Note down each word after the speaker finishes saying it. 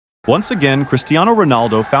Once again, Cristiano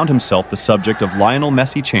Ronaldo found himself the subject of Lionel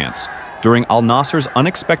Messi chants during Al-Nassr's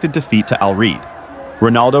unexpected defeat to Al-Raed.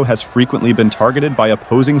 Ronaldo has frequently been targeted by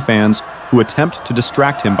opposing fans who attempt to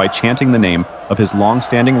distract him by chanting the name of his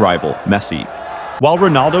long-standing rival, Messi. While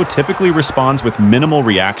Ronaldo typically responds with minimal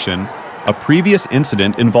reaction, a previous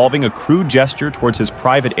incident involving a crude gesture towards his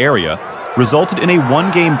private area resulted in a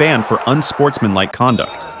one-game ban for unsportsmanlike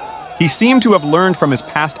conduct. He seemed to have learned from his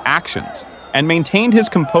past actions and maintained his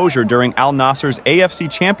composure during Al-Nassr's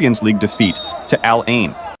AFC Champions League defeat to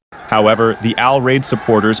Al-Ain. However, the Al-Raed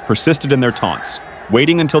supporters persisted in their taunts,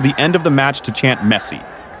 waiting until the end of the match to chant Messi,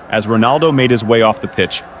 as Ronaldo made his way off the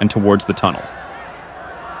pitch and towards the tunnel.